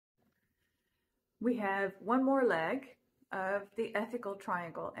We have one more leg of the ethical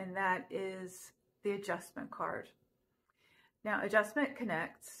triangle, and that is the adjustment card. Now, adjustment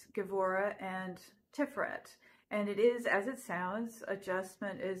connects Gevurah and Tiferet, and it is, as it sounds,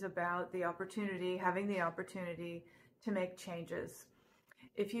 adjustment is about the opportunity, having the opportunity to make changes.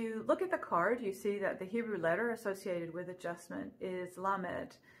 If you look at the card, you see that the Hebrew letter associated with adjustment is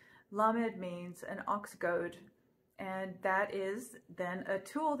Lamed. Lamed means an ox goad, and that is then a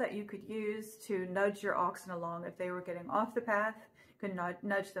tool that you could use to nudge your oxen along. If they were getting off the path, you could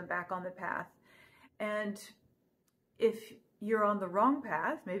nudge them back on the path. And if you're on the wrong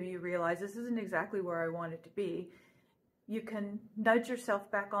path, maybe you realize this isn't exactly where I want it to be, you can nudge yourself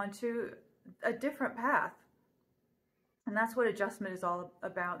back onto a different path. And that's what adjustment is all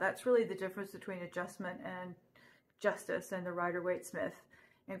about. That's really the difference between adjustment and justice and the Rider-Waite-Smith.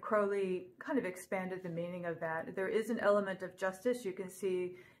 And Crowley kind of expanded the meaning of that. There is an element of justice. You can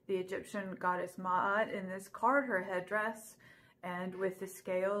see the Egyptian goddess Ma'at in this card, her headdress, and with the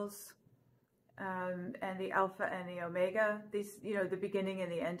scales, and the Alpha and the Omega, these, the beginning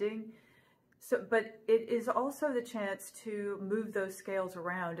and the ending. So, but it is also the chance to move those scales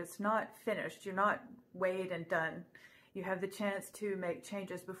around. It's not finished. You're not weighed and done. You have the chance to make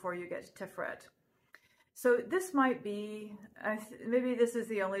changes before you get to Tiferet. So this might be, maybe this is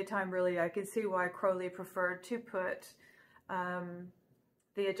the only time really I can see why Crowley preferred to put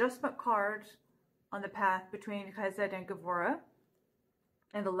the adjustment card on the path between Chesed and Gevurah,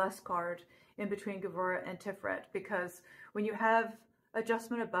 and the lust card in between Gevurah and Tiferet, because when you have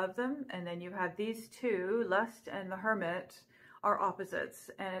adjustment above them, and then you have these two, lust and the hermit, are opposites,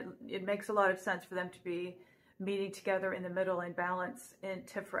 and it makes a lot of sense for them to be meeting together in the middle in balance in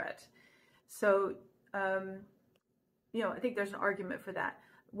Tiferet. So, I think there's an argument for that.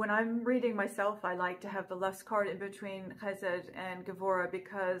 When I'm reading myself, I like to have the lust card in between Chesed and Gevurah,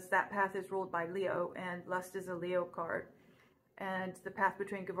 because that path is ruled by Leo, and lust is a Leo card. And the path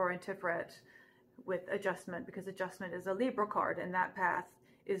between Gevurah and Tiferet with adjustment, because adjustment is a Libra card, and that path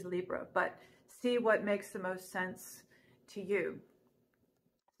is Libra. But see what makes the most sense to you.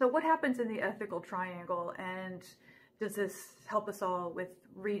 So what happens in the ethical triangle, and does this help us all with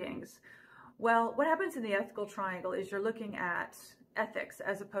readings? Well, what happens in the ethical triangle is you're looking at ethics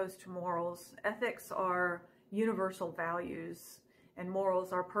as opposed to morals. Ethics are universal values, and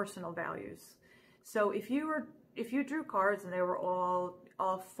morals are personal values. So if you drew cards and they were all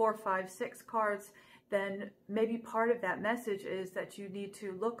 4, 5, 6 cards, then maybe part of that message is that you need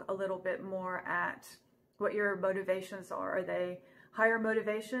to look a little bit more at what your motivations are. Are they higher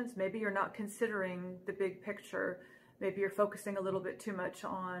motivations? Maybe you're not considering the big picture. Maybe you're focusing a little bit too much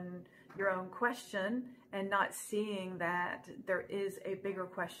on your own question and not seeing that there is a bigger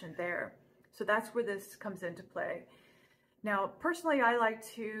question there. So that's where this comes into play. Now, personally, I like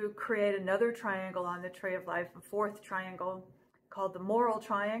to create another triangle on the Tree of Life, a fourth triangle called the Moral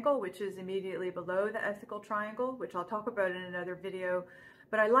Triangle, which is immediately below the Ethical Triangle, which I'll talk about in another video.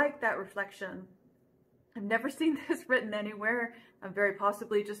 But I like that reflection. I've never seen this written anywhere. I'm very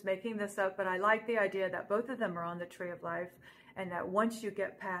possibly just making this up, but I like the idea that both of them are on the Tree of Life, and that once you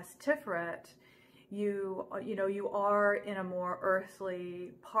get past Tiferet, you are in a more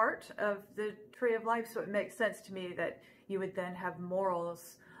earthly part of the Tree of Life. So it makes sense to me that you would then have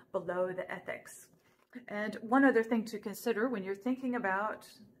morals below the ethics. And one other thing to consider when you're thinking about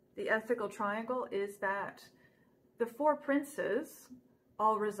the ethical triangle is that the 4 princes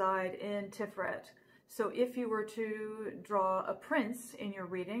all reside in Tiferet. So if you were to draw a prince in your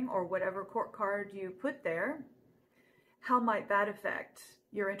reading, or whatever court card you put there, how might that affect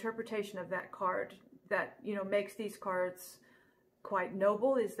your interpretation of that card that, makes these cards quite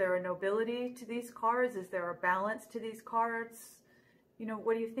noble? Is there a nobility to these cards? Is there a balance to these cards?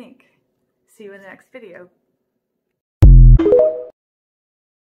 What do you think? See you in the next video.